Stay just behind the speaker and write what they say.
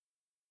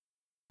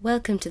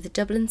Welcome to the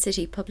Dublin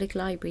City Public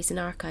Libraries and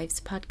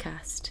Archives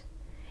podcast.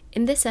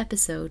 In this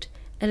episode,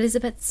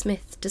 Elizabeth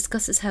Smith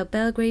discusses how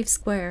Belgrave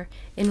Square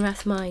in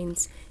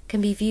Rathmines can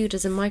be viewed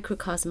as a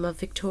microcosm of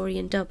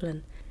Victorian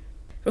Dublin.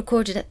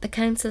 Recorded at the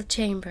Council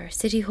Chamber,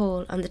 City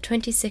Hall on the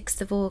 26th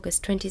of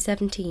August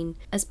 2017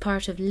 as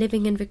part of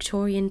Living in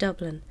Victorian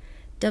Dublin,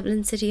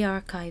 Dublin City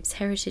Archives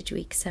Heritage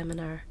Week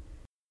seminar.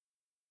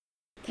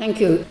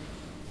 Thank you.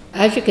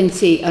 As you can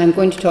see, I'm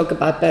going to talk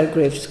about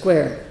Belgrave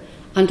Square.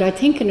 And I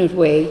think in a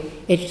way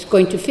it's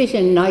going to fit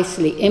in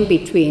nicely in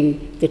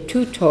between the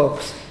two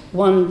talks,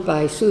 one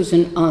by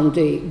Susan on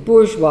the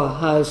bourgeois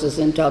houses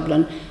in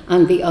Dublin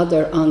and the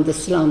other on the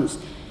slums.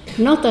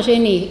 Not that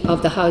any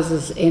of the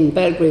houses in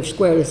Belgrave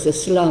Square is a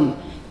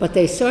slum, but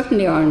they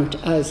certainly aren't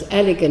as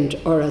elegant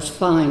or as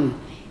fine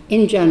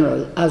in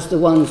general as the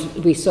ones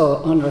we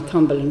saw on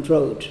Northumberland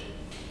Road.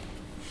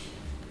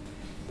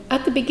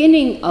 At the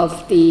beginning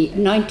of the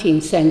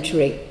 19th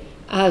century,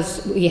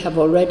 as we have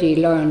already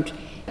learned,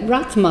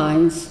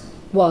 Rathmines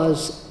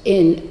was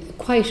in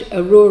quite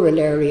a rural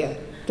area.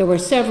 There were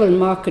several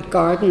market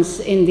gardens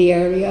in the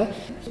area.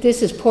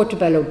 This is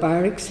Portobello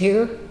Barracks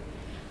here.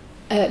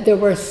 There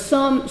were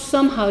some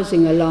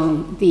housing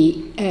along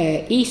the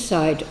east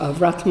side of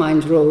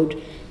Rathmines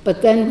Road,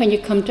 but then when you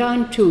come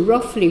down to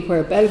roughly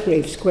where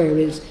Belgrave Square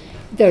is,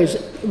 there's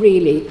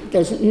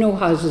no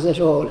houses at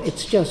all.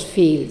 It's just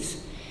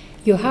fields.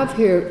 You have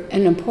here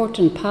an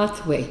important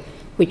pathway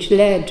which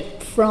led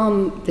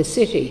from the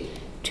city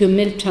to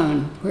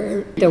Milltown,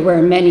 where there were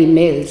many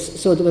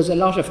mills, so there was a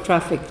lot of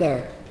traffic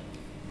there.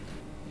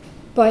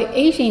 By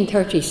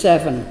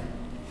 1837,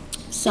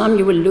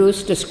 Samuel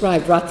Lewis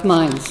described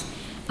Rathmines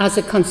as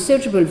a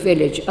considerable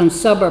village and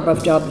suburb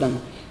of Dublin,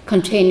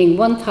 containing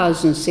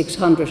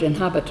 1,600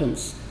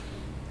 inhabitants.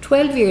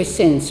 12 years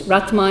since,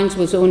 Rathmines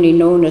was only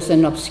known as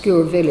an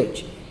obscure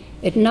village.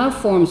 It now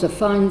forms a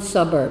fine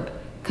suburb,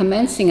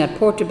 commencing at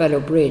Portobello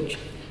Bridge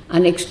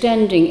and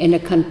extending in a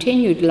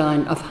continued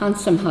line of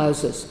handsome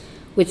houses,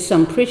 with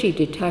some pretty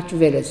detached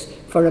villas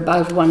for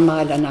about 1.5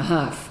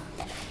 miles.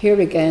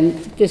 Here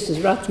again, this is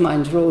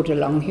Rathmines Road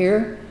along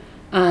here,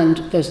 and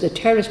there's the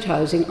terraced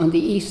housing on the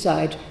east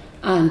side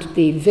and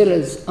the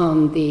villas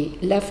on the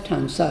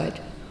left-hand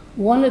side.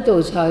 One of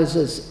those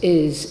houses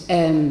is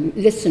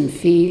Lisson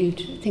Field.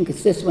 I think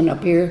it's this one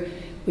up here.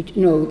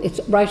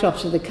 It's right up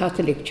to the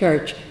Catholic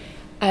Church.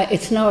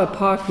 It's now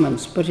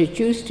apartments, but it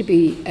used to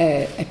be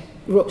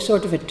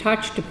sort of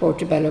attached to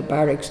Portobello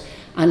Barracks,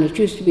 and it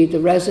used to be the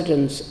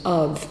residence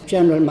of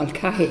General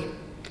Mulcahy.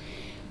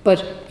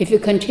 But if you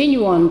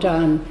continue on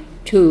down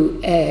to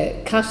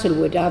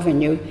Castlewood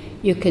Avenue,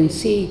 you can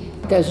see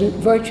there's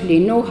virtually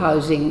no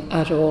housing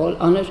at all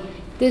on it.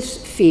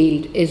 This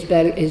field is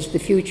the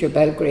future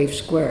Belgrave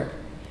Square.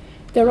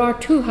 There are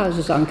two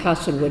houses on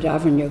Castlewood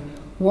Avenue,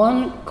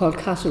 one called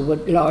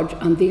Castlewood Lodge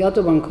and the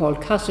other one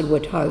called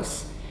Castlewood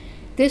House.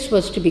 This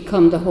was to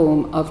become the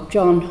home of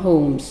John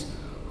Holmes,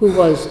 who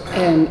was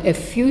a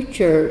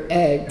future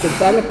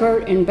developer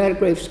in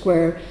Belgrave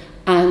Square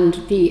and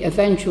the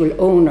eventual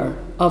owner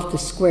of the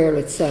square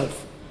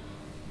itself.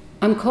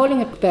 I'm calling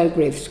it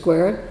Belgrave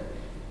Square,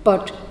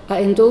 but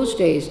in those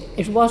days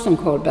it wasn't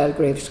called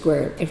Belgrave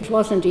Square. It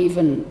wasn't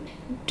even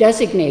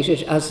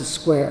designated as a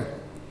square.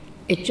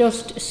 It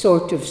just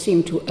sort of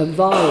seemed to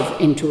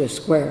evolve into a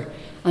square,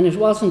 and it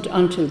wasn't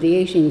until the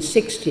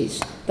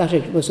 1860s that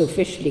it was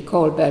officially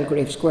called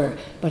Belgrave Square,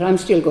 but I'm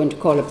still going to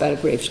call it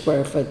Belgrave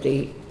Square for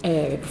the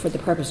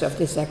purpose of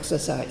this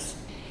exercise.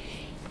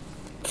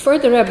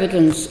 Further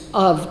evidence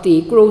of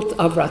the growth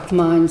of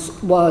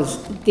Rathmines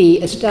was the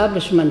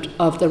establishment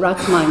of the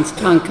Rathmines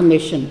Town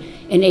Commission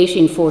in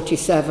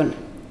 1847.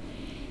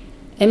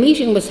 A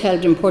meeting was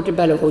held in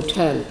Portobello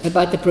Hotel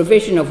about the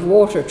provision of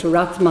water to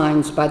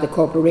Rathmines by the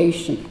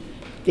corporation.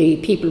 The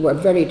people were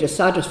very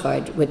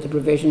dissatisfied with the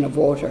provision of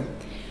water.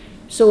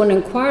 So an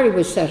inquiry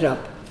was set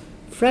up.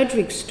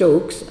 Frederick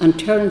Stokes and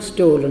Terence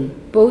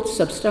Dolan, both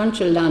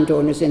substantial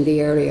landowners in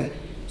the area,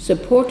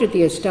 supported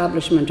the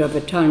establishment of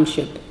a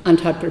township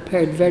and had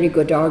prepared very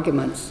good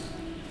arguments.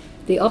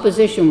 The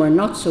opposition were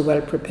not so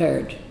well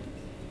prepared.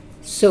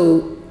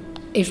 So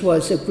it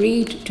was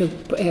agreed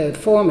to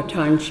form a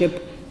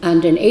township,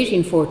 and in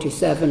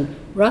 1847,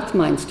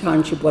 Rathmines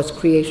Township was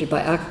created by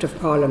Act of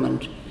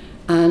Parliament,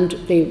 and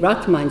the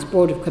Rathmines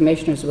Board of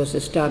Commissioners was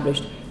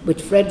established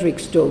with Frederick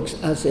Stokes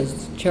as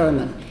its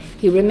chairman.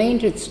 He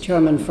remained its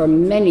chairman for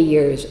many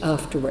years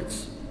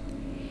afterwards.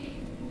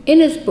 In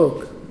his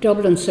book,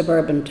 Dublin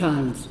Suburban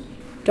Towns,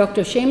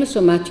 Dr. Seamus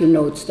O'Matthew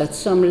notes that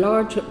some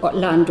large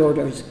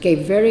landowners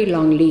gave very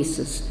long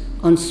leases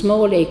on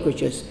small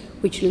acreages,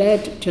 which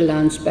led to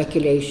land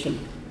speculation.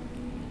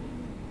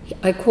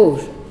 I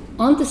quote,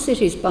 "On the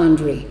city's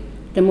boundary,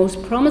 the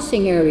most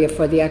promising area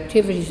for the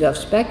activities of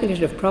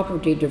speculative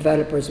property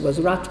developers was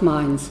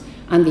Rathmines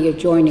and the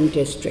adjoining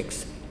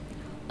districts.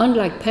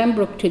 Unlike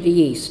Pembroke to the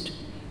east,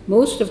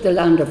 most of the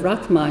land of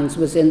Rathmines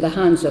was in the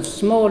hands of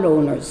small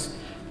owners,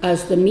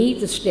 as the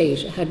Meath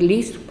estate had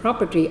leased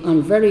property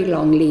on very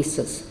long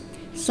leases,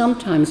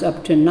 sometimes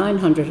up to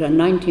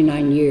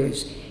 999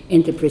 years,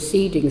 in the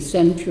preceding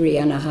century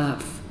and a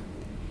half.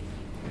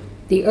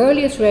 The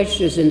earliest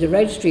registers in the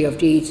Registry of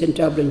Deeds in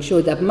Dublin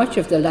show that much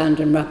of the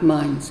land in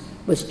Rathmines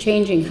was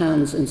changing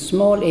hands in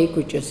small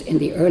acreages in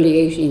the early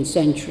 18th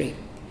century.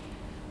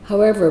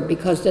 However,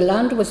 because the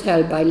land was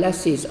held by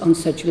lessees on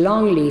such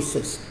long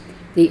leases,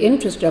 the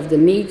interest of the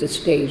Meath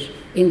estate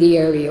in the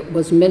area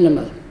was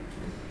minimal.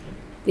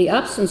 The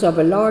absence of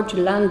a large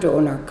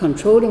landowner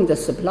controlling the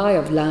supply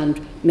of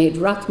land made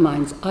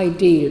Rathmines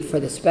ideal for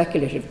the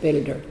speculative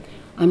builder.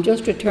 I'm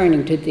just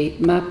returning to the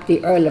map,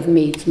 the Earl of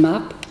Meath's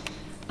map,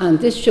 and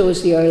this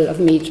shows the Earl of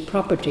Meath's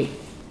property.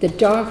 The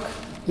dark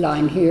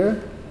line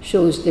here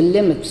shows the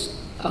limits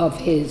of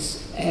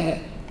his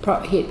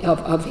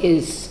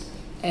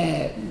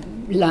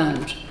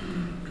land.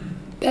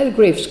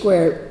 Belgrave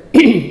Square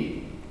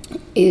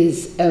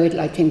is,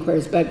 I think, where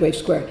is Belgrave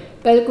Square?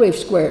 Belgrave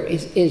Square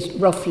is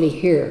roughly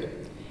here.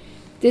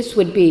 This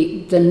would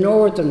be the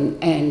northern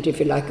end, if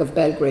you like, of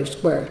Belgrave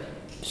Square.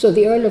 So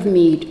the Earl of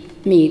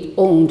Meath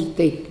owned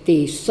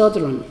the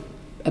southern,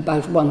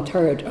 about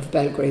 1/3 of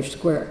Belgrave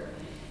Square.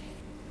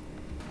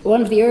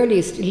 One of the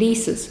earliest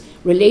leases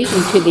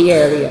relating to the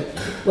area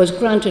was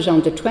granted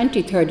on the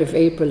 23rd of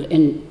April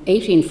in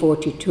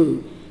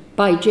 1842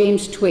 by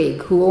James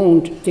Twigg, who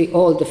owned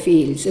all the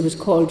fields. It was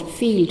called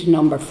Field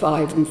Number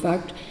 5, in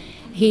fact.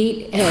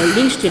 He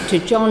leased it to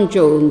John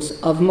Jones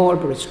of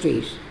Marlborough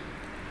Street.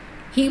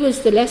 He was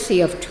the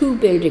lessee of 2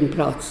 building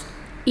plots,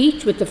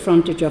 each with the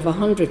frontage of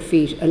 100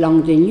 feet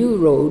along the new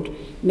road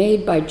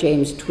made by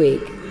James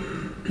Twigg,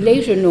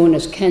 later known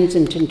as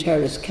Kensington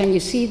Terrace. Can you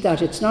see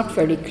that? It's not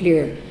very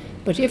clear,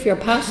 but if you're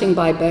passing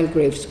by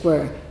Belgrave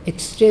Square,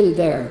 it's still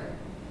there.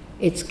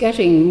 It's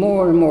getting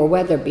more and more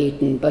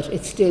weather-beaten, but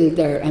it's still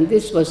there, and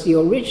this was the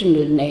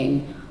original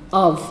name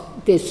of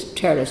this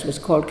terrace, was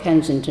called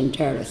Kensington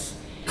Terrace.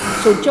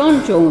 So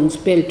John Jones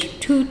built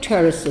 2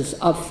 terraces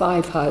of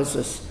 5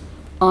 houses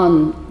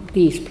on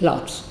these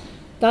plots.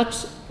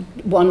 That's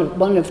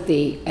one of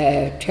the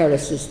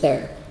terraces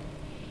there.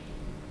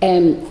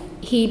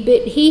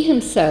 He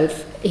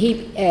himself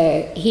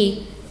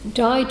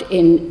died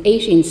in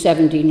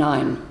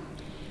 1879.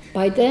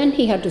 By then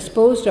he had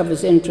disposed of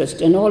his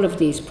interest in all of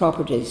these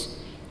properties,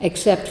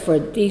 except for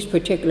these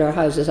particular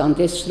houses on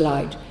this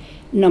slide,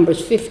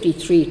 numbers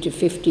 53 to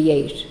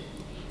 58.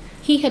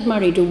 He had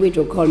married a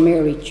widow called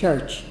Mary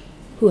Church,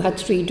 who had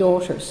 3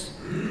 daughters,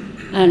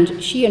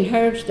 and she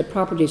inherited the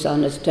properties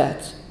on his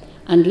death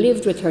and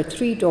lived with her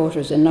 3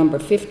 daughters in number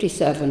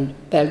 57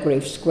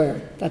 Belgrave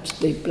Square. That's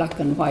the black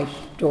and white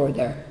door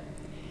there.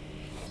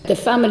 The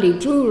family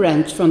drew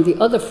rents from the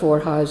other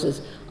 4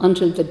 houses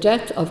until the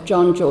death of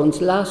John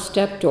Jones' last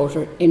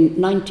stepdaughter in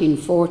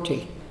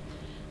 1940,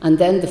 and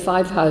then the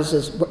 5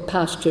 houses were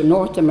passed to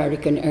North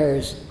American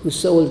heirs who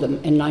sold them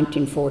in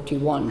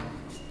 1941.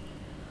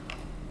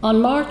 On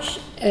March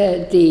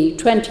the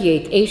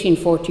 28th,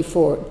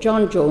 1844,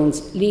 John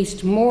Jones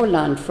leased more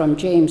land from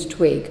James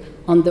Twigg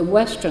on the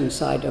western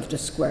side of the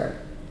square.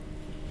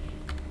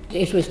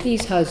 It was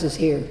these houses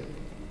here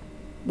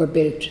were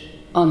built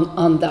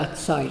on that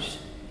site.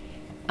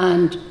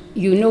 And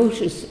you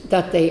notice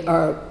that they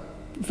are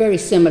very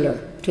similar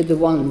to the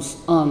ones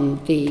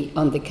on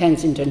the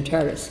Kensington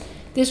Terrace.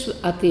 This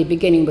at the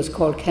beginning was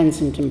called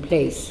Kensington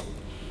Place.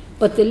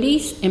 But the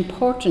lease,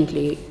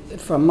 importantly,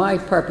 for my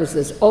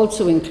purposes,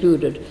 also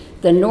included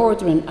the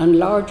northern and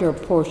larger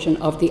portion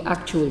of the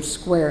actual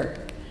square,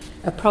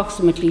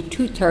 approximately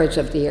 2/3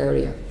 of the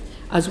area,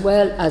 as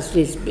well as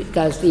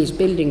these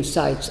building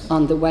sites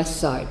on the west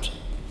side.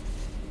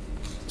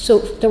 So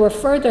there were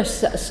further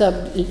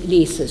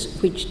sub-leases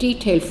which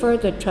detail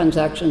further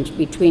transactions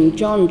between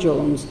John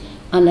Jones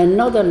and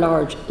another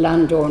large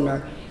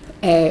landowner,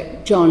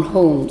 John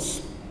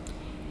Holmes.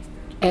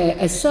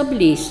 A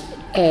sublease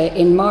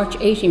in March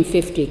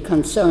 1850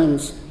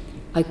 concerns,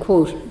 I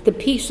quote, the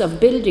piece of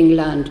building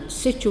land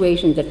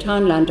situated in the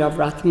townland of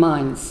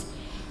Rathmines,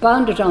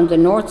 bounded on the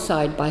north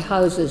side by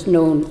houses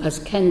known as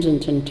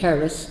Kensington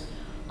Terrace,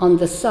 on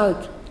the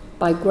south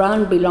by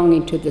ground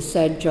belonging to the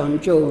said John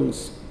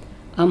Jones,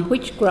 and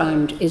which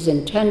ground is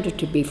intended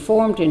to be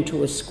formed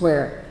into a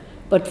square,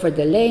 but for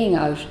the laying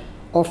out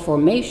or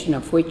formation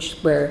of which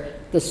square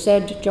the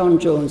said John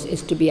Jones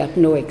is to be at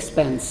no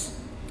expense.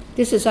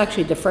 This is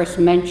actually the first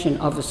mention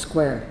of a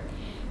square,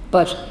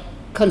 but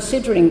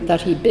considering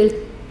that he built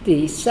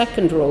the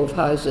second row of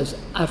houses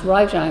at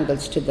right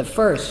angles to the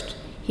first,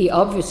 he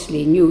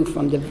obviously knew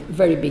from the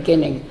very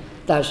beginning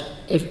that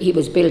if he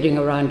was building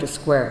around a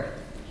square.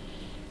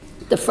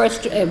 The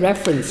first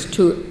reference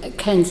to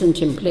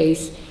Kensington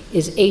Place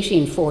is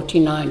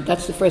 1849.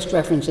 That's the first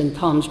reference in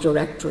Thom's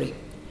Directory.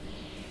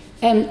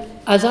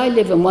 As I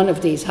live in one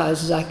of these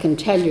houses, I can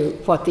tell you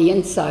what the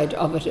inside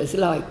of it is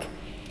like.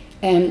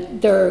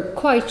 They're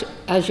quite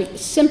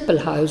simple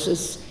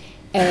houses.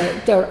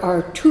 There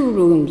are 2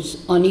 rooms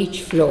on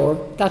each floor.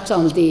 That's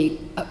on the,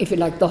 if you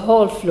like, the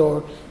hall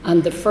floor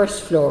and the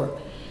first floor.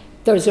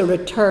 There's a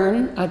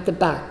return at the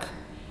back.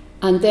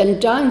 And then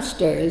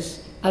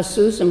downstairs, as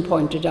Susan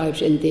pointed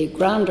out in the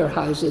grander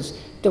houses,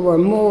 there were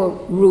more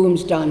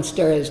rooms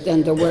downstairs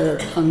than there were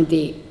on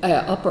the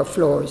upper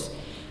floors.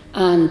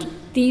 And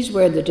these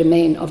were the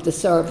domain of the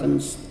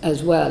servants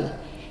as well.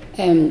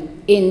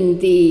 In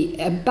the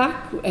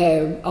back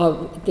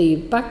of the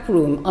back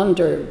room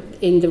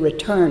in the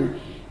return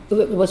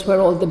was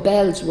where all the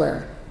bells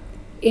were.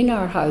 In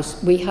our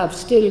house, we have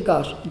still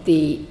got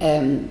the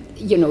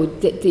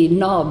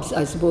knobs,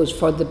 I suppose,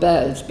 for the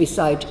bells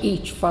beside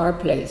each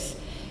fireplace.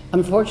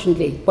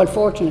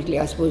 Fortunately,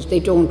 I suppose,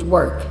 they don't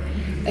work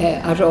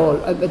at all,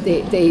 but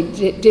they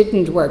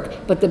didn't work.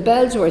 But the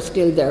bells were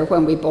still there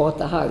when we bought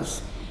the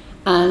house.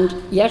 And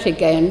yet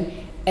again,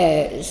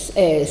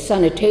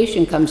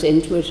 sanitation comes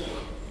into it.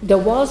 There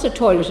was a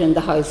toilet in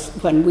the house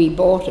when we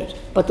bought it,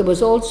 but there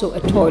was also a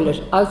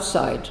toilet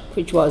outside,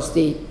 which was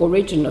the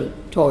original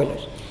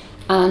toilet.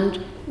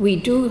 And we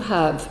do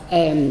have,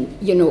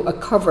 a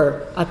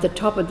cover at the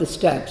top of the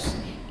steps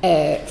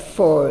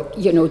for,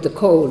 the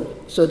coal.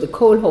 So the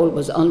coal hole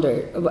was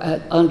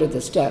under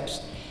the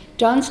steps.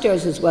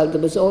 Downstairs as well,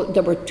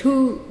 there were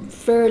two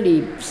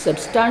fairly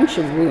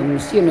substantial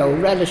rooms,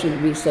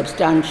 relatively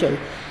substantial,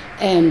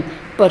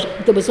 but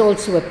there was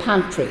also a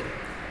pantry.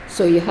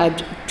 So you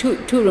had two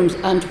rooms,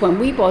 and when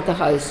we bought the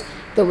house,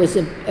 there was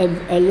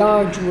a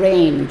large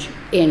range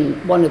in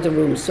one of the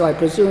rooms, so I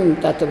presume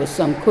that there was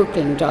some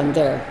cooking done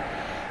there.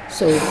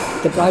 So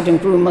the bride and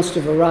groom must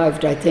have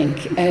arrived, I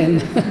think.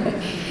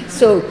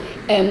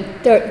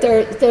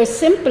 They're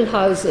simple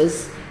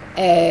houses,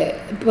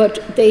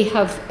 but they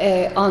have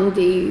on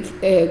the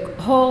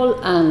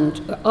hall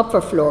and upper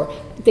floor,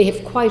 they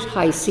have quite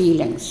high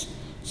ceilings.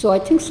 So I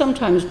think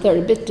sometimes they're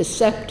a bit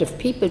deceptive.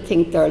 People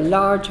think they're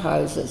large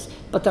houses,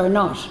 but they're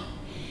not.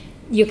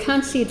 You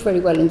can't see it very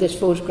well in this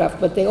photograph,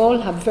 but they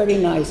all have very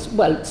nice,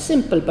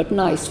 simple but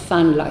nice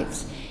fan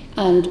lights.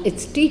 And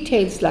it's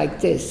details like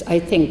this, I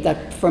think,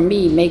 that for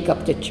me make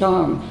up the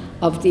charm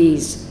of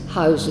these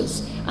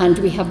houses. And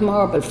we have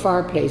marble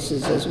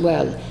fireplaces as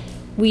well.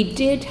 We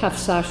did have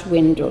sash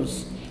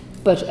windows,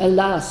 but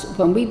alas,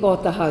 when we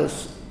bought the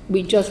house,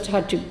 we just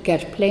had to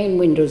get plain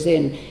windows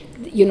in.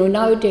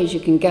 Nowadays you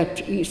can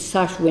get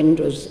sash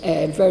windows,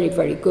 very,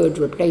 very good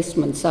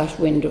replacement sash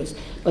windows,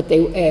 but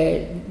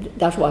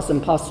that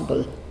wasn't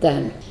possible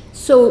then.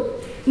 So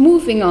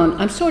moving on,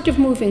 I'm sort of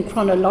moving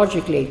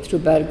chronologically through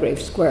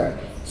Belgrave Square.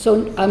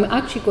 So I'm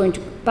actually going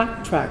to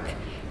backtrack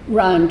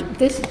round.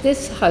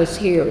 This house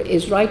here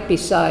is right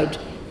beside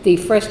the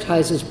first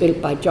houses built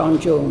by John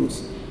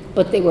Jones,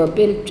 but they were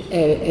built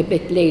a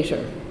bit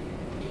later.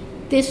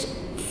 This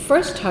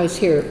first house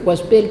here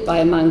was built by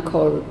a man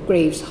called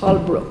Graves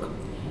Holbrook.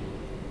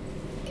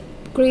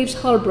 Graves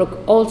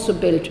Holbrook also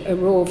built a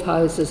row of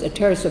houses, a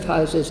terrace of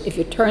houses, if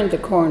you turn the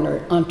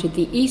corner onto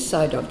the east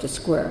side of the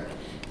square.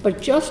 But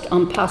just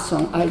en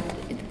passant, I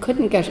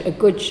couldn't get a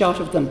good shot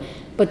of them,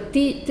 but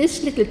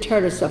this little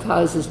terrace of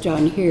houses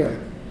down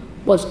here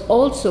was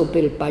also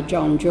built by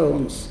John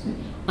Jones,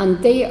 and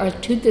they are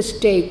to this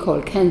day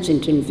called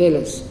Kensington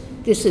Villas.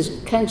 This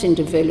is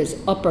Kensington Villas,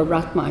 Upper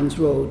Rathmines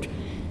Road.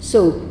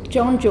 So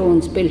John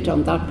Jones built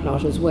on that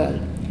plot as well.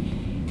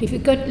 If you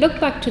look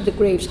back to the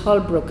Graves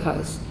Holbrook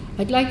house,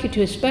 I'd like you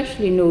to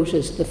especially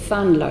notice the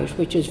fan light,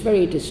 which is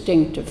very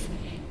distinctive.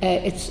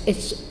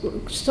 It's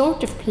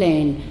sort of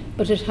plain,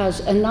 but it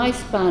has a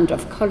nice band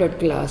of coloured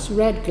glass,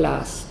 red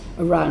glass,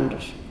 around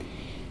it.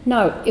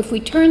 Now, if we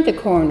turn the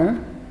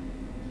corner,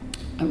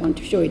 I want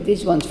to show you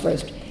these ones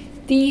first.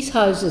 These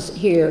houses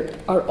here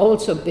are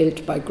also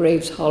built by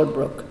Graves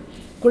Holbrook.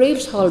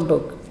 Graves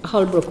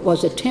Holbrook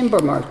was a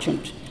timber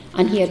merchant,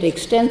 and he had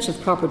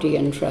extensive property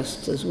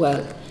interests as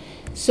well.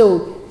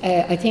 So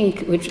I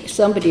think, which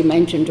somebody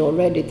mentioned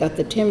already, that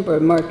the timber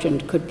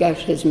merchant could get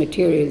his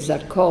materials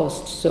at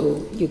cost,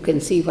 so you can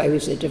see why he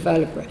was a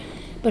developer.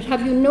 But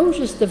have you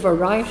noticed the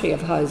variety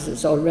of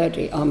houses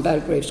already on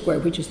Belgrave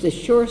Square, which is the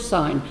sure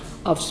sign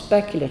of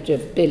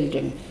speculative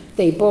building?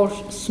 They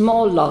bought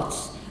small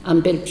lots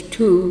and built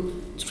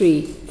 2,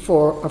 3,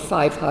 4 or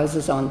 5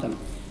 houses on them.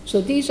 So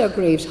these are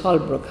Graves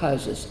Holbrook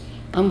houses.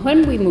 And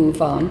when we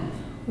move on,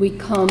 we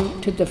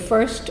come to the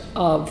first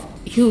of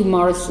Hugh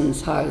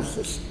Morrison's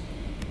houses.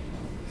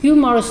 Hugh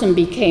Morrison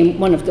became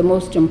one of the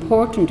most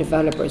important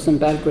developers in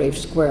Belgrave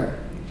Square.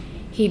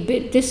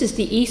 This is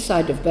the east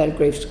side of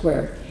Belgrave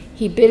Square.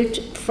 He built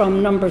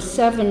from number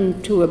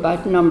 7 to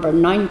about number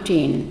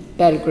 19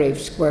 Belgrave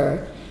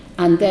Square,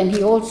 and then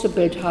he also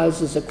built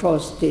houses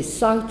across the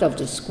south of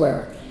the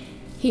square.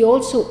 He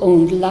also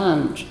owned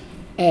land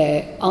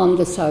on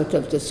the south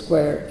of the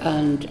square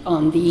and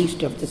on the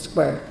east of the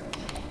square.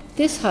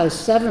 This house,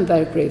 7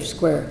 Belgrave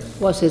Square,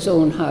 was his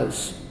own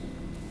house.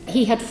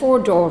 He had 4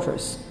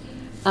 daughters,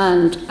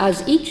 and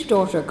as each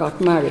daughter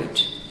got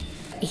married,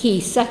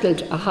 he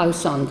settled a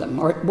house on them,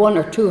 or 1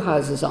 or 2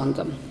 houses on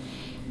them.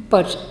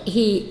 But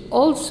he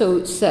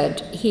also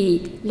said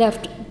he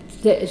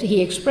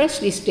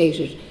expressly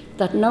stated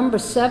that number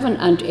 7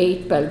 and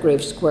 8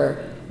 Belgrave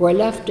Square were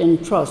left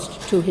in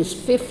trust to his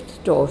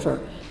 5th daughter,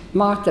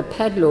 Martha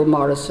Pedlow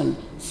Morrison,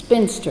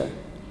 spinster,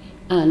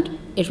 and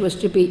it was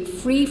to be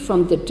free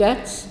from the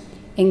debts,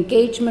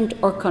 engagement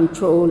or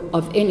control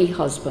of any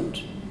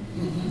husband.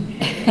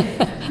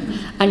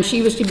 And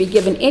she was to be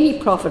given any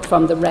profit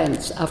from the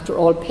rents after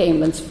all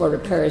payments for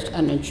repairs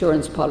and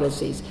insurance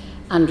policies,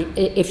 and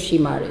if she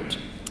married.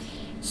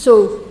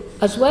 So,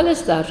 as well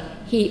as that,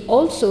 he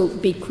also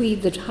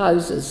bequeathed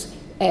houses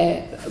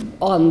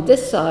on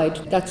this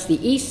side, that's the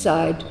east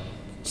side,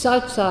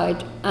 south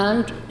side,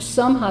 and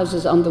some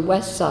houses on the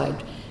west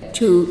side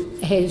to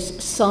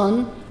his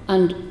son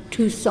and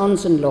 2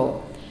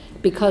 sons-in-law,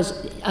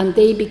 and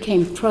they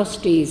became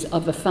trustees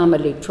of a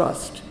family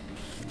trust.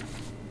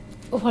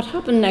 What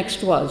happened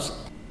next was,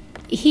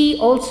 he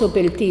also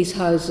built these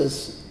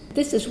houses.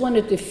 This is one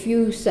of the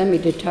few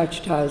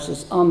semi-detached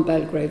houses on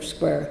Belgrave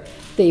Square.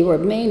 They were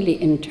mainly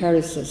in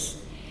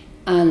terraces,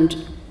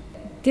 and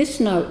this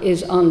now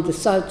is on the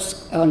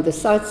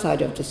south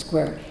side of the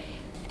square.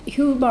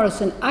 Hugh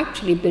Morrison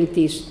actually built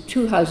these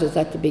 2 houses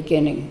at the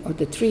beginning, or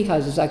the 3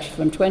 houses actually,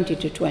 from 20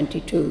 to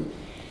 22,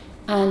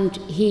 and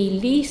he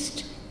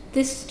leased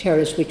this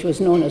terrace, which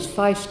was known as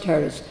Fife's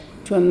Terrace,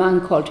 to a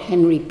man called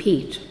Henry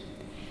Peat.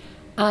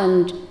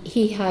 And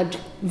he had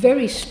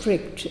very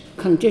strict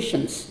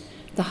conditions.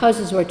 The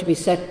houses were to be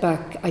set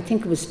back, I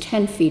think it was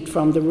 10 feet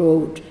from the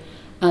road,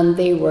 and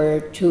they were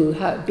to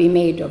be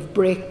made of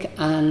brick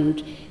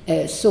and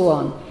so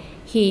on.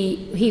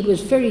 He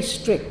was very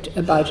strict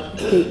about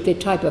the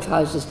type of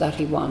houses that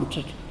he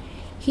wanted.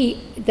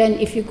 Then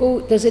if you go,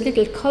 there's a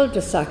little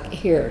cul-de-sac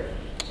here,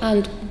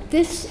 and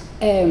this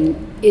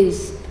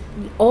is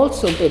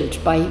also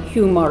built by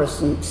Hugh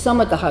Morrison. Some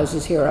of the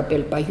houses here are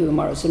built by Hugh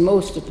Morrison.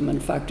 Most of them,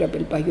 in fact, are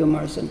built by Hugh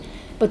Morrison.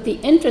 But the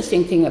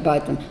interesting thing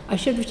about them, I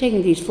should have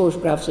taken these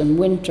photographs in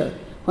winter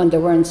when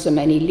there weren't so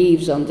many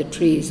leaves on the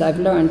trees. I've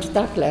learned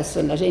that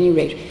lesson at any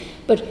rate.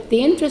 But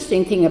the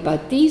interesting thing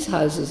about these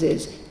houses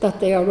is that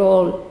they are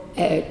all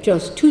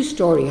just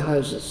 2-story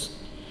houses.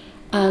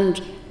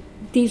 And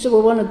these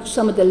were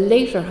some of the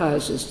later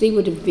houses. They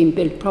would have been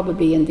built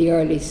probably in the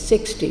early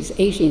 60s,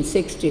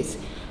 1860s.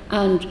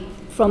 And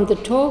from the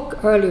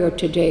talk earlier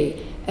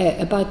today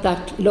about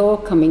that law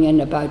coming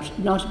in about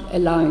not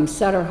allowing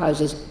cellar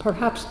houses,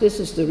 perhaps this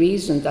is the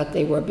reason that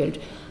they were built.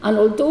 And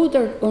although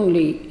they're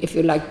only, if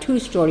you like,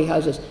 2-story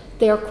houses,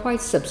 they are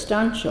quite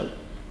substantial.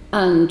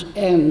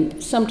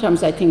 And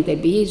sometimes I think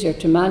they'd be easier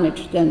to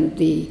manage than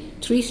the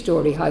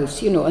 3-story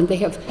house, and they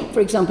have,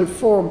 for example,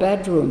 4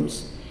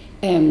 bedrooms,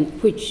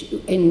 which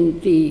in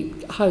the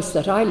house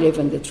that I live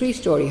in, the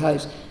 3-story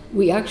house,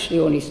 we actually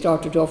only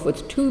started off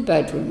with 2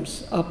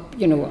 bedrooms up,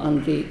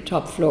 on the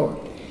top floor.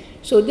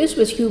 So this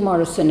was Hugh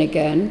Morrison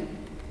again.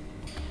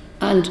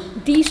 And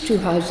these 2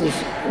 houses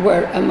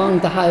were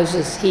among the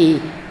houses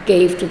he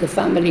gave to the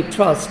family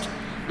trust.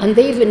 And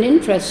they have an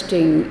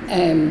interesting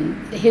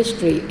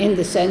history in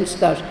the sense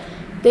that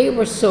they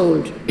were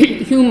sold.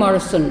 Hugh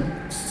Morrison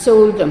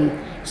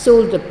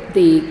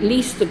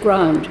leased the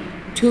ground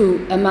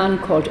to a man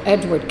called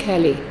Edward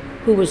Kelly,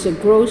 who was a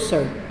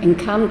grocer in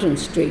Camden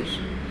Street.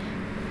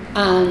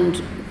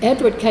 And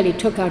Edward Kelly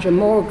took out a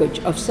mortgage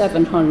of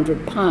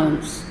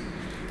 £700,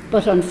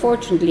 but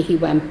unfortunately he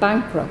went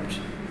bankrupt.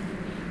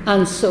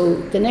 And so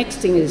the next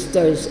thing is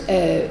there's,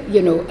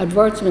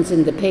 advertisements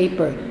in the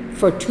paper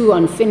for 2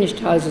 unfinished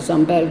houses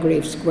on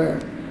Belgrave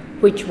Square,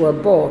 which were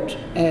bought,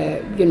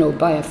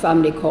 by a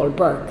family called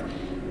Burke.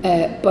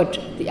 But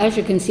as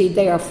you can see,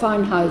 they are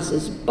fine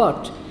houses,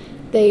 but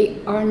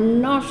they are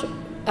not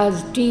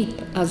as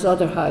deep as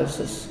other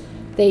houses.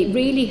 They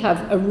really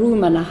have a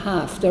room and a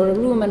half. They're a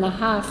room and a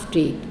half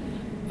deep.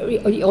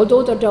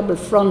 Although they're double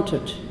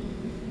fronted,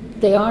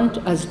 they aren't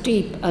as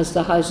deep as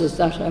the houses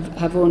that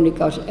have only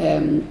got,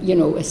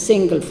 a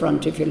single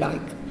front, if you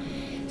like.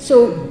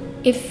 So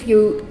if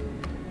you,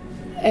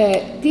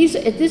 this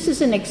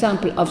is an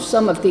example of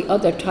some of the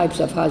other types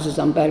of houses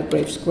on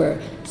Belgrave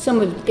Square, some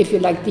of, if you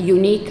like, the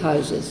unique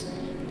houses.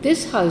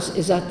 This house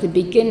is at the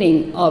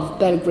beginning of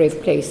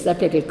Belgrave Place,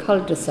 that little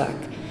cul-de-sac,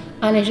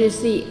 and it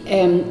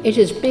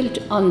is built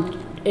on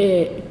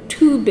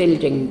 2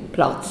 building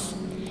plots.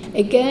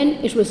 Again,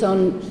 it was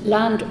on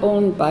land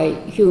owned by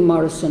Hugh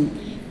Morrison,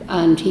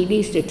 and he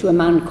leased it to a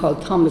man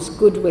called Thomas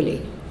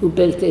Goodwillie, who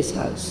built this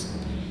house.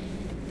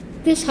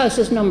 This house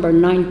is number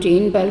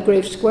 19,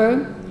 Belgrave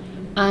Square,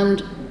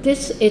 and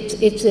it's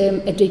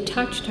a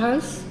detached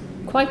house,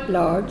 quite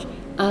large,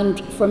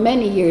 and for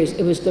many years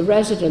it was the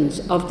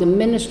residence of the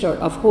minister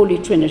of Holy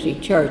Trinity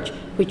Church,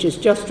 which is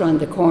just round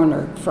the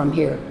corner from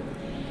here.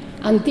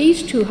 And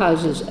these 2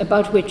 houses,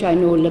 about which I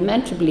know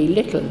lamentably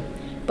little,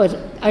 but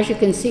as you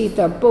can see,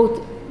 they're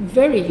both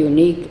very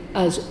unique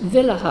as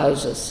villa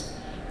houses.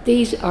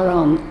 These are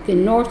on the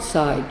north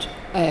side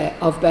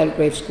of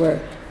Belgrave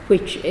Square,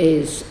 which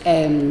is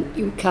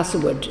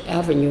Castlewood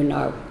Avenue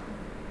now.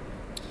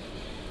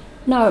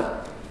 Now,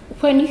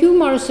 when Hugh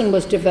Morrison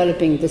was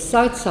developing the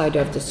south side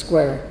of the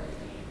square,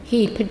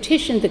 he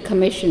petitioned the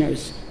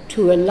commissioners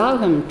to allow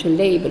him to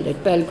label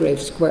it Belgrave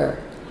Square.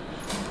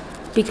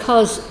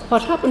 Because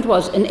what happened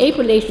was, in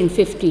April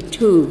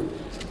 1852,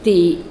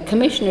 the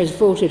commissioners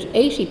voted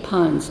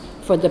 £80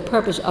 for the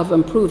purpose of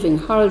improving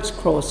Harold's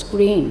Cross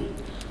Green.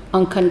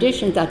 on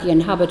condition that the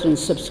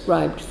inhabitants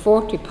subscribed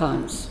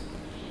 £40.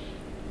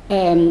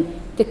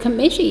 The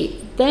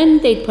committee, then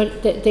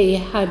they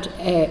had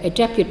a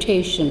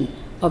deputation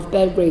of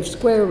Belgrave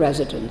Square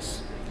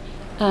residents.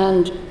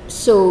 And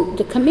so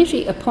the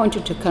committee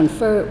appointed to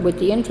confer with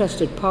the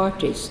interested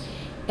parties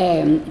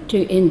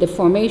in the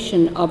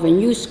formation of a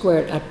new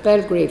square at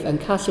Belgrave and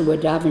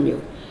Castlewood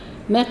Avenue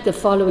met the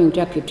following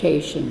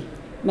deputation: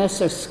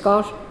 Messrs.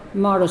 Scott,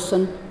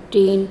 Morrison,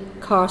 Dean,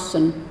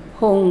 Carson,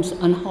 Holmes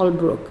and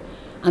Holbrook,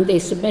 and they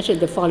submitted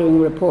the following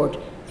report.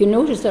 You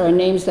notice there are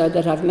names there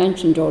that I've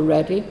mentioned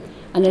already,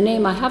 and a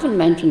name I haven't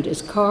mentioned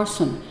is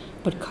Carson.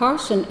 But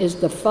Carson is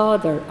the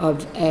father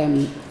of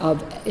Edward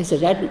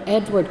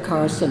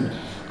Carson,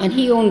 and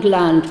he owned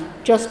land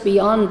just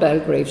beyond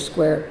Belgrave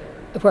Square,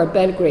 where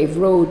Belgrave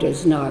Road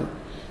is now.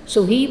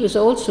 So he was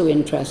also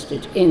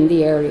interested in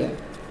the area.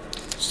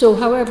 So,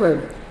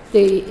 however,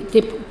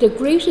 the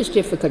greatest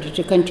difficulty,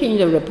 to continue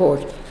the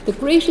report, the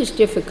greatest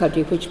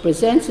difficulty which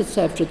presents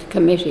itself to the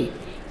committee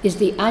is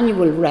the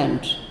annual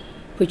rent,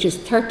 which is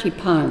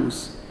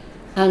 £30,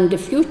 and the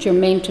future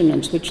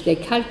maintenance, which they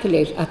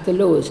calculate at the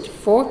lowest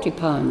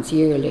 £40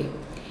 yearly,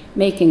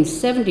 making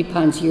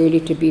 £70 yearly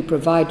to be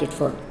provided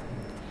for.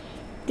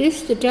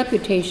 This, the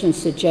deputation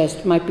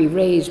suggests, might be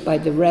raised by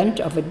the rent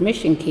of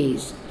admission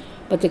keys,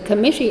 but the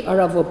committee are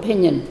of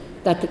opinion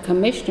that the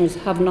commissioners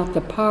have not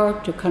the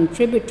power to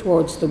contribute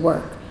towards the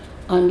work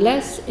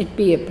unless it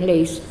be a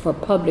place for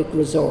public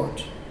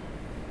resort.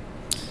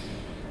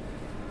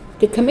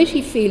 The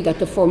committee feel that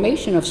the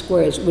formation of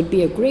squares would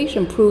be a great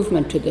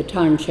improvement to the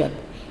township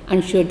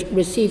and should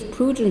receive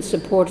prudent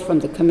support from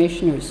the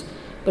commissioners,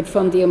 but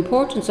from the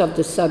importance of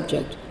the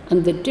subject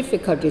and the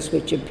difficulties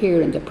which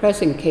appear in the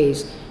present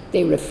case,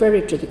 they refer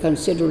it to the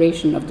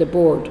consideration of the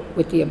board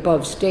with the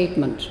above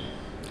statement.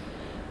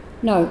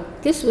 Now,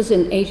 this was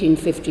in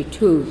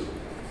 1852,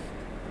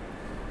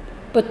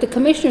 but the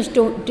commissioners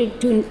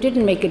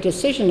didn't make a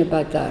decision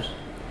about that,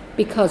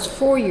 because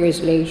 4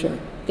 years later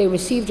they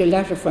received a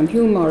letter from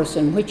Hugh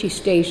Morrison, which he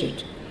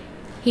stated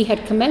he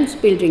had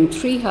commenced building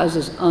 3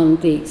 houses on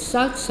the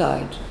south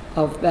side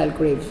of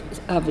Belgrave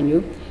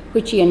Avenue,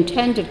 which he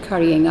intended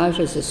carrying out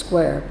as a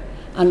square,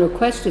 and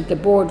requested the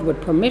board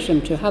would permit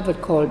him to have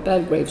it called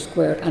Belgrave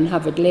Square and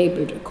have it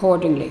labelled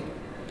accordingly.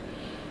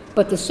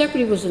 But the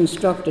secretary was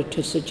instructed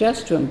to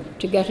suggest to him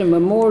to get a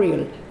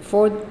memorial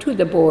to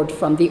the board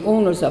from the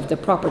owners of the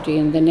property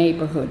in the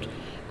neighbourhood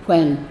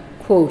when,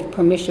 quote,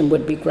 permission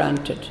would be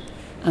granted.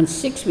 And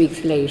 6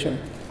 weeks later,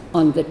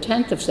 on the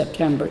 10th of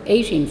September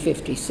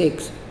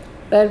 1856,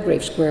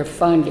 Belgrave Square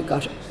finally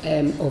got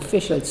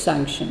official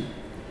sanction.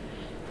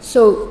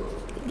 So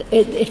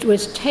it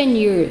was 10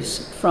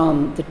 years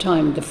from the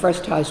time the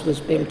first house was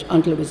built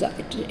until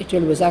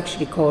it was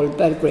actually called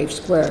Belgrave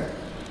Square.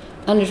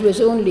 And it was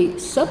only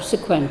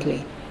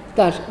subsequently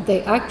that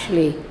they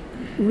actually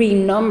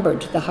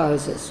renumbered the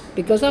houses,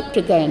 because up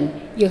to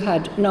then you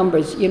had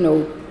numbers,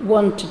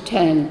 1 to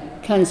 10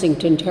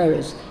 Kensington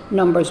Terrace,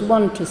 numbers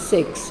 1 to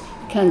 6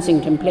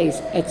 Kensington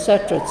Place,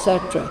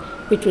 etc.,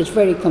 which was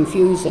very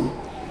confusing.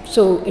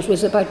 So it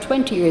was about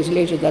 20 years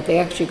later that they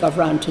actually got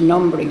round to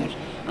numbering it.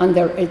 And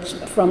it's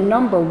from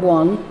number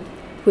 1,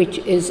 which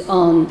is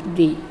on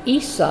the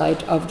east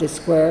side of the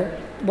square,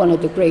 one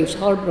of the Graves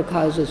Holbrook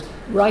houses,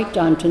 right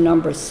down to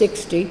number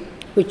 60,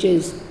 which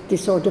is the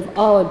sort of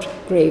odd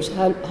Graves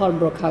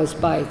Holbrook house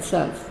by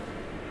itself.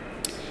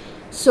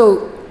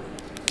 So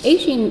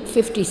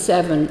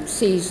 1857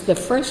 sees the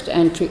first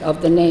entry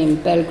of the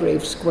name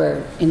Belgrave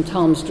Square in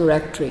Thom's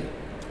Directory.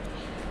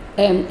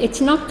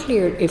 It's not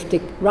clear if the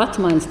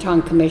Rathmines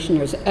Town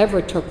Commissioners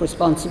ever took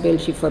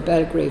responsibility for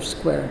Belgrave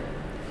Square.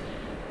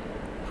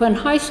 When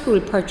High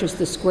School purchased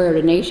the square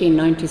in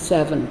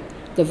 1897,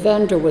 the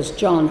vendor was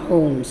John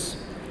Holmes.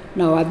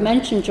 Now, I've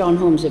mentioned John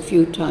Holmes a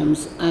few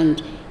times,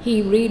 and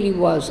he really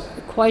was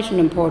quite an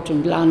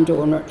important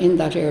landowner in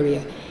that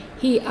area.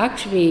 He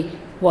actually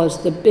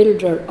was the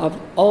builder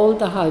of all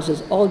the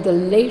houses, all the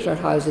later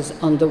houses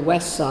on the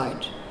west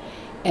side,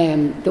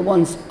 the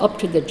ones up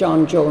to the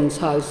John Jones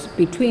house,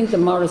 between the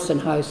Morrison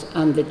house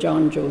and the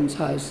John Jones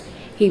house.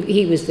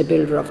 He was the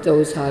builder of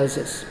those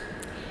houses.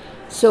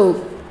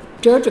 So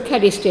Deirdre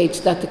Kelly states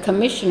that the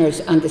commissioners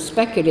and the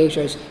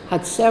speculators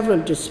had several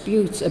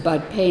disputes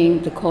about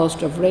paying the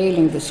cost of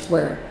railing the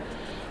square.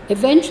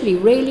 Eventually,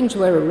 railings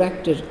were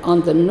erected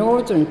on the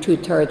northern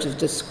 2/3 of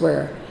the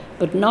square,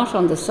 but not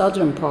on the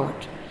southern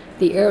part,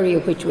 the area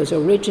which was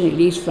originally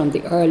leased from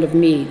the Earl of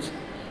Meath,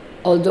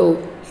 although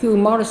Hugh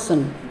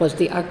Morrison was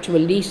the actual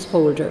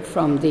leaseholder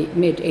from the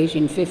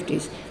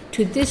mid-1850s.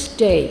 To this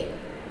day,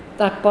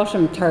 that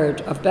bottom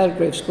third of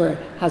Belgrave Square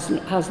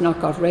has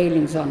not got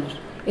railings on it.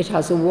 It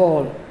has a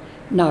wall.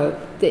 Now,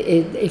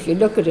 if you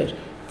look at it,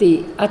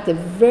 at the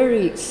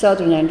very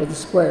southern end of the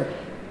square,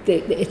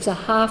 it's a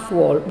half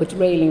wall with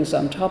railings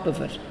on top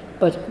of it,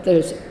 but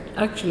there's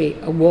actually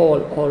a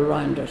wall all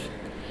around it.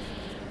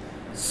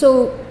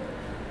 So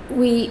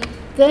we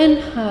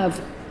then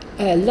have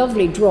a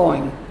lovely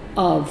drawing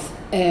of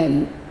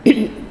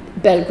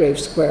Belgrave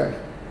Square.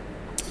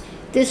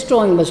 This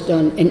drawing was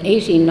done in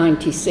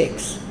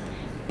 1896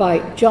 by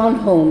John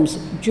Holmes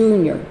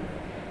Jr.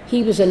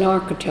 He was an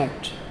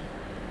architect.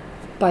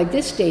 By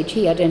this stage,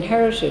 he had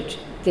inherited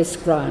this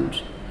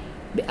ground,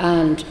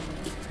 and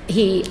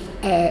he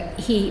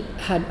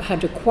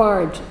had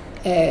acquired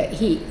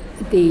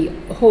the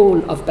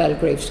whole of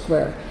Belgrave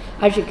Square.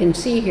 As you can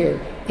see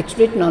here, it's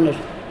written on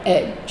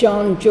it,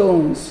 John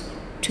Jones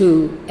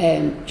to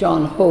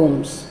John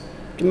Holmes.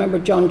 Do you remember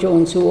John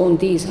Jones, who owned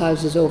these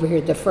houses over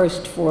here, the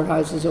first 4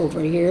 houses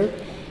over here?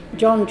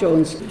 John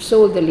Jones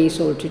sold the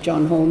leasehold to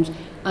John Holmes,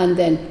 and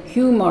then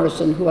Hugh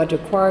Morrison, who had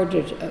acquired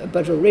it,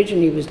 but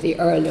originally was the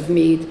Earl of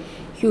Meath,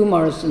 Hugh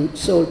Morrison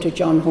sold to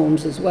John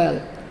Holmes as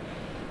well.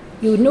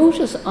 You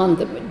notice on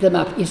the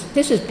map,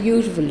 this is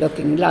beautiful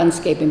looking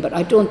landscaping, but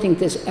I don't think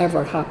this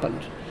ever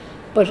happened.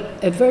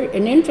 But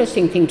an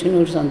interesting thing to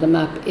notice on the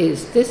map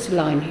is this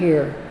line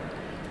here,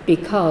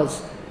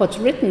 because what's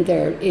written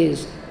there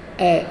is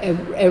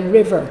a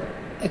river,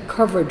 a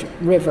covered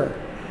river,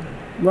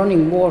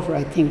 running water,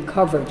 I think,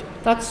 covered.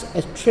 That's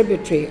a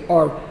tributary,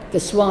 or the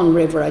Swan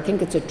River. I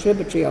think it's a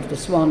tributary of the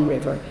Swan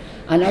River.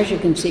 And as you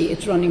can see,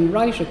 it's running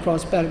right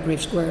across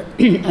Belgrave Square.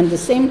 And the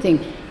same thing,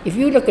 if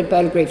you look at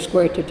Belgrave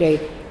Square today,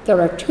 there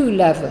are 2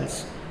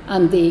 levels.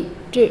 And the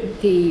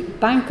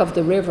bank of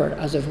the river,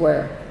 as it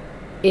were,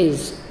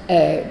 is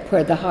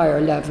where the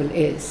higher level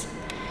is.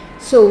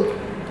 So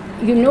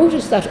you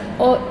notice that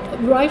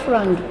right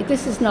around,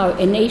 this is now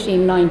in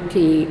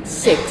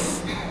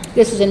 1896,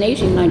 this is an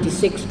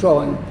 1896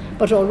 drawing,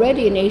 but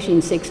already in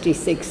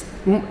 1866,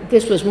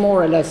 this was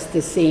more or less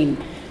the scene.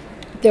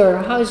 There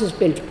are houses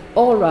built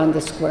all around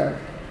the square.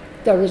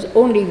 There is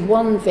only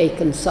one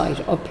vacant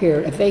site up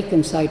here, a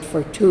vacant site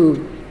for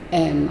 2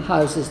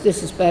 houses.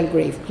 This is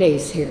Belgrave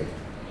Place here.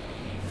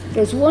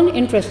 There's one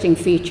interesting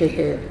feature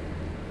here.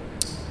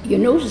 You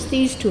notice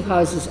these 2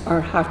 houses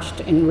are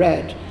hatched in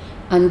red,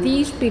 and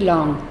these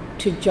belong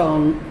to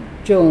John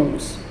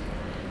Jones.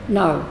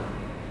 Now,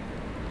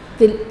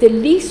 the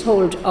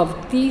leasehold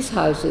of these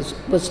houses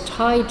was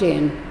tied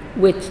in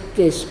with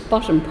this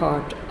bottom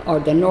part, or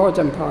the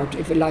northern part,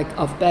 if you like,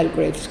 of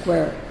Belgrave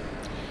Square.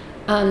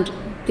 And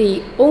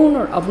the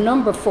owner of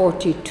number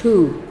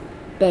 42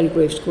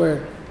 Belgrave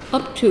Square,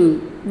 up to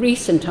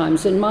recent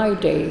times, in my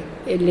day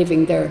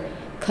living there,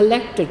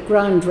 collected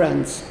ground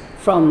rents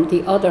from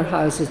the other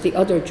houses, the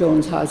other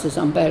Jones houses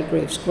on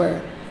Belgrave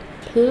Square,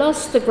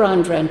 plus the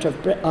ground rent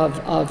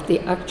of the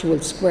actual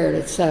square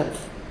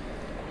itself.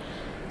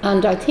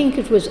 And I think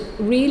it was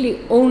really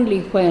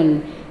only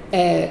when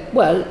there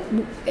was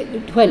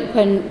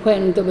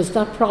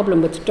that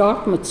problem with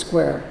Dartmouth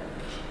Square,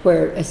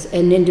 where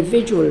an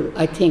individual,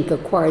 I think,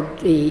 acquired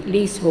the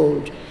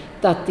leasehold,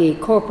 that the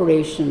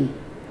corporation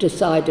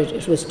decided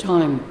it was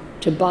time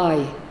to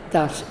buy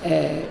that,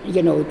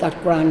 that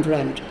ground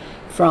rent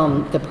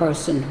from the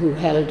person who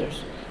held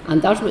it.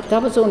 And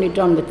that was only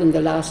done within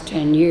the last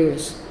 10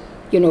 years.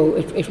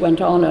 It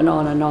went on and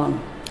on and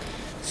on.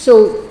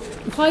 So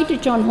why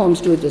did John Holmes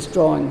do this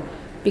drawing?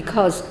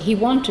 Because he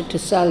wanted to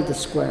sell the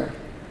square.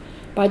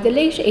 By the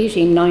late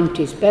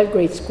 1890s,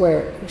 Belgrave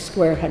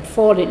Square had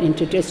fallen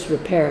into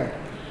disrepair.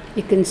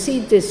 You can see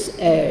this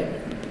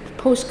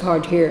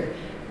postcard here,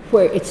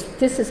 where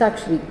this is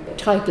actually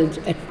titled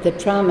The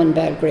Tram in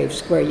Belgrave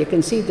Square. You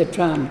can see the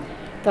tram,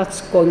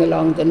 that's going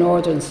along the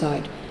northern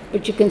side.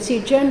 But you can see,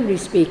 generally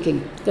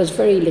speaking, there's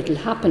very little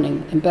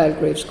happening in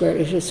Belgrave Square.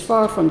 It is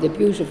far from the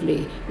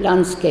beautifully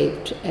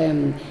landscaped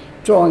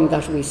drawing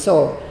that we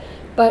saw.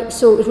 But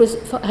so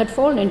had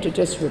fallen into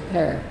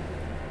disrepair.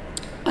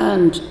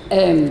 And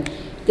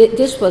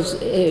this was,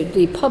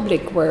 the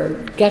public were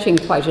getting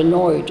quite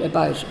annoyed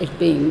about it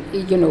being,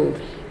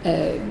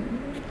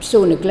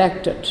 so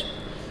neglected.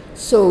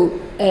 So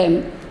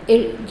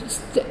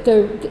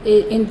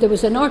there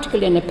was an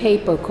article in a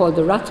paper called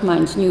the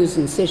Rathmines News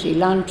and City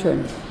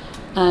Lantern,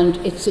 and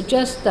it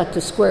suggests that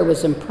the square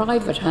was in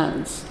private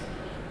hands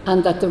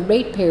and that the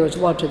ratepayers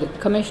wanted the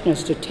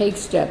commissioners to take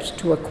steps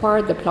to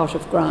acquire the plot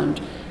of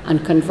ground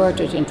and convert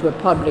it into a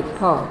public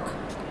park,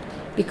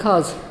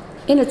 because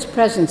in its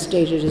present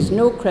state it is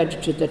no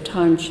credit to the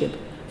township,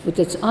 with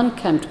its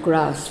unkempt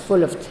grass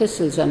full of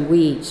thistles and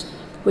weeds,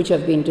 which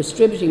have been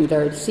distributing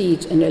their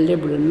seeds in a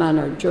liberal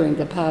manner during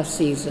the past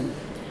season.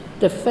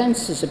 The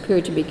fences appear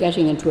to be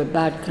getting into a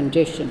bad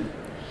condition,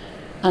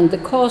 and the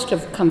cost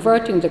of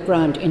converting the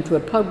ground into a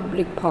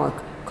public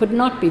park could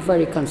not be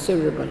very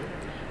considerable,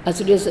 as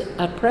it is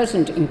at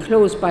present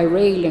enclosed by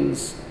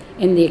railings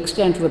in the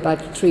extent of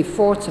about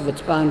 3/4 of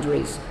its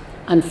boundaries,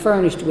 and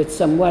furnished with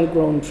some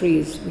well-grown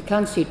trees. We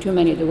can't see too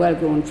many of the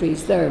well-grown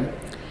trees there.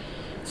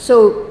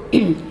 So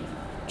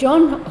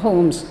John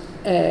Holmes,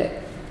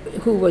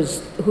 who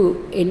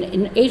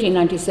in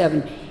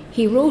 1897,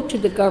 he wrote to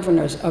the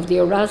governors of the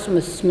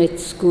Erasmus Smith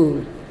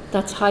School.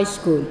 That's high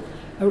school.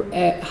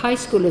 High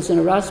school is an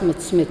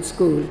Erasmus Smith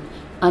School,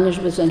 and it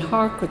was in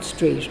Harcourt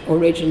Street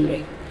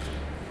originally.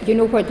 You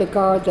know where the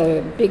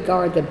big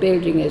Garda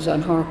building is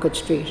on Harcourt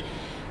Street?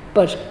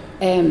 But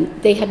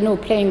they had no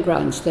playing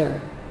grounds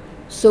there.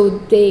 So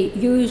they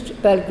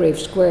used Belgrave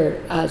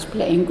Square as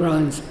playing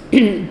grounds,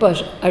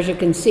 but as you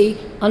can see,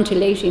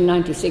 until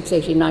 1896,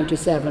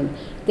 1897,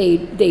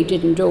 they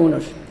didn't own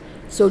it.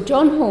 So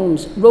John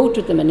Holmes wrote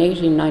to them in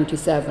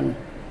 1897,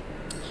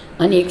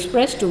 and he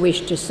expressed a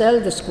wish to sell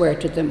the square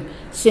to them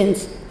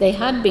since they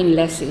had been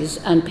lessees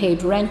and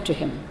paid rent to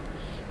him.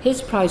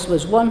 His price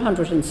was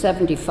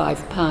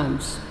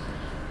 £175,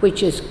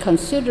 which is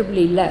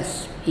considerably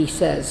less, he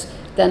says,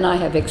 than I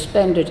have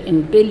expended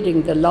in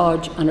building the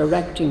lodge and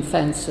erecting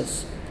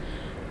fences.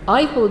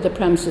 I hold the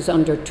premises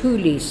under 2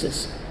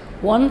 leases,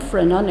 one for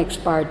an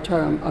unexpired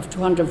term of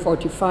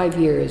 245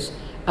 years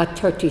at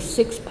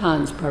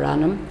 £36 per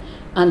annum,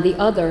 and the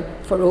other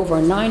for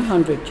over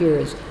 900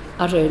 years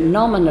at a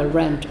nominal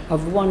rent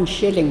of 1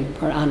 shilling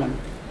per annum,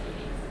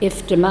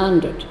 if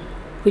demanded,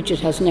 which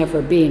it has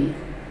never been.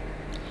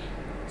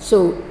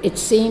 So it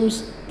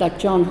seems that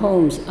John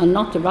Holmes and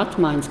not the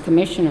Rathmines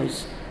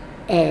commissioners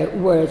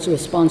were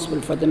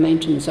responsible for the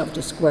maintenance of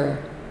the square.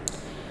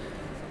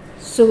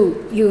 So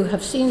you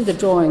have seen the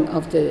drawing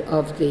of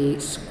the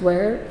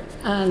square,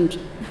 and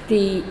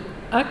the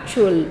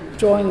actual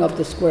drawing of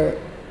the square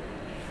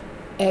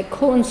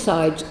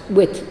coincides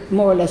with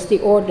more or less the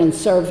Ordnance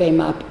Survey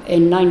map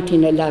in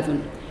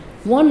 1911.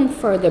 One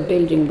further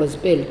building was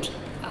built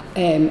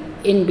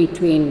in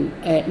between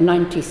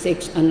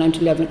 96 and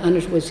 1911, and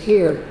it was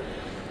here,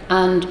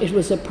 and it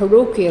was a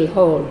parochial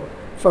hall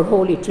for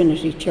Holy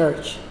Trinity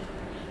Church.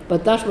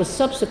 But that was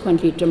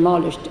subsequently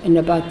demolished in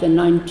about the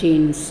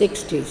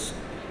 1960s,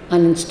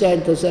 and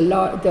instead there's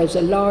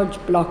a large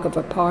block of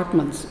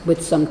apartments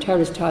with some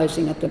terraced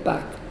housing at the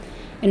back.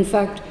 In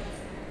fact,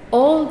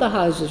 all the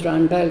houses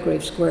around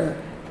Belgrave Square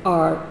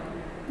are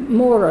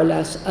more or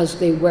less as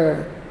they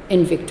were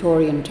in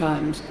Victorian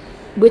times,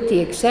 with the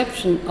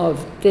exception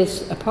of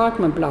this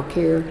apartment block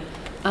here,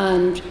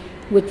 and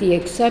with the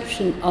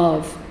exception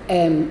of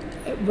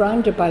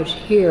round about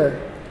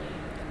here,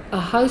 a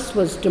house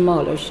was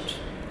demolished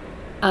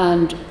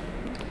and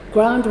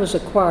ground was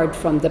acquired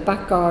from the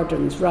back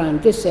gardens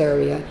round this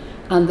area,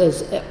 and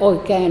there's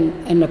again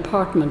an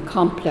apartment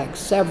complex,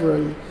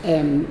 several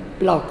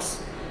blocks,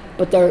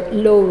 but they're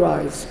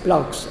low-rise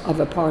blocks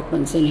of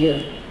apartments in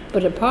here.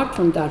 But apart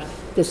from that,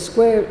 the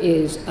square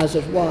is as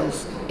it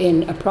was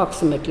in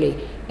approximately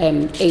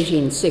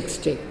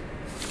 1860.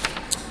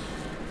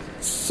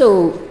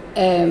 So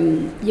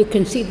you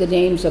can see the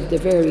names of the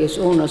various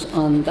owners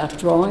on that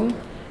drawing,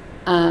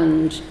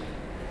 and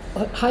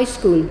High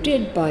School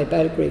did buy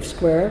Belgrave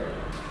Square,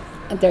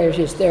 and there it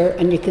is there,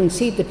 and you can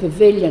see the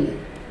pavilion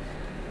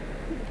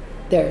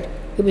there.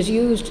 It was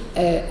used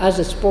as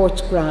a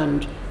sports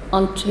ground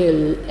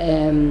until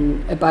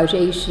about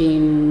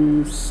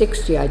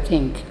 1860, I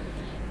think.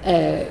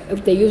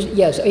 They used,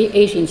 yes,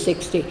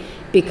 1860,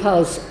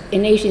 because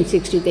in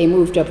 1860 they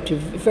moved up to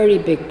very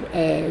big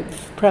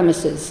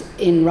premises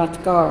in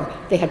Rathgar.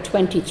 They had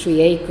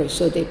 23 acres,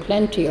 so they had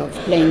plenty of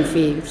playing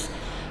fields.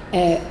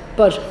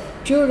 But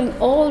during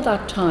all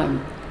that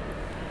time,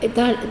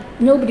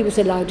 nobody was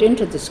allowed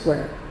into the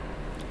square.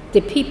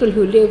 The people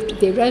who lived,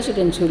 the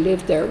residents who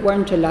lived there,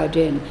 weren't allowed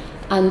in,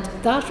 and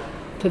that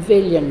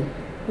pavilion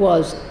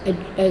was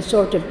a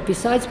sort of,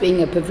 besides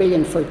being a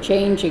pavilion for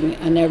changing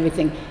and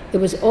everything, it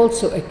was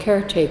also a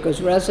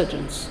caretaker's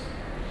residence.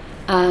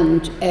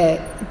 And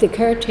the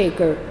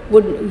caretaker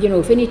wouldn't,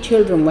 if any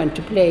children went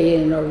to play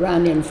in or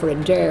ran in for a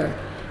dare,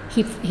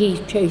 he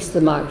chased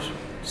them out.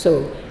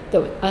 So,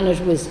 and it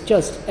was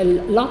just a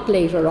lot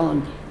later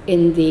on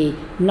in the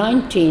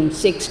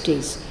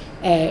 1960s,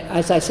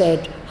 as I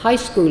said, High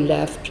School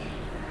left.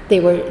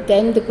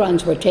 Then the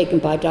grounds were taken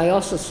by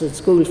Diocesan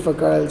School for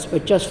Girls,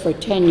 but just for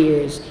 10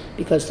 years,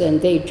 because then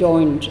they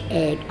joined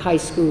High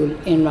School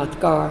in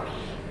Rathgar,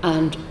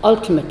 and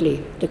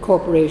ultimately the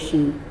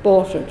corporation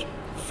bought it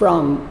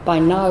from, by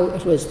now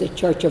it was the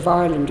Church of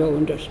Ireland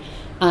owned it,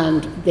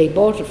 and they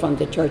bought it from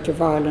the Church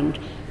of Ireland,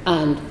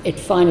 and it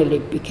finally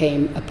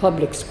became a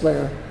public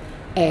square,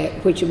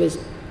 which it was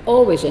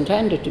always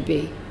intended to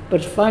be,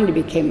 but it finally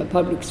became a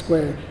public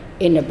square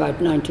in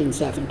about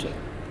 1970.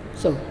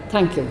 So,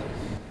 thank you.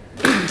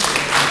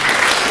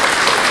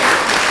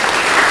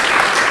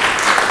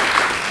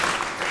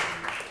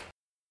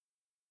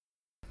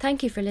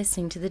 Thank you for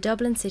listening to the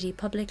Dublin City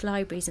Public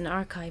Libraries and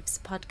Archives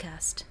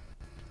podcast.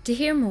 To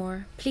hear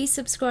more, please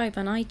subscribe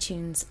on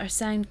iTunes or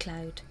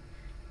SoundCloud.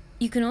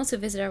 You can also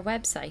visit our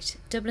website,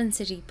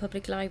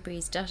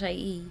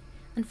 dublincitypubliclibraries.ie,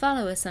 and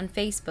follow us on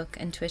Facebook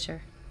and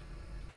Twitter.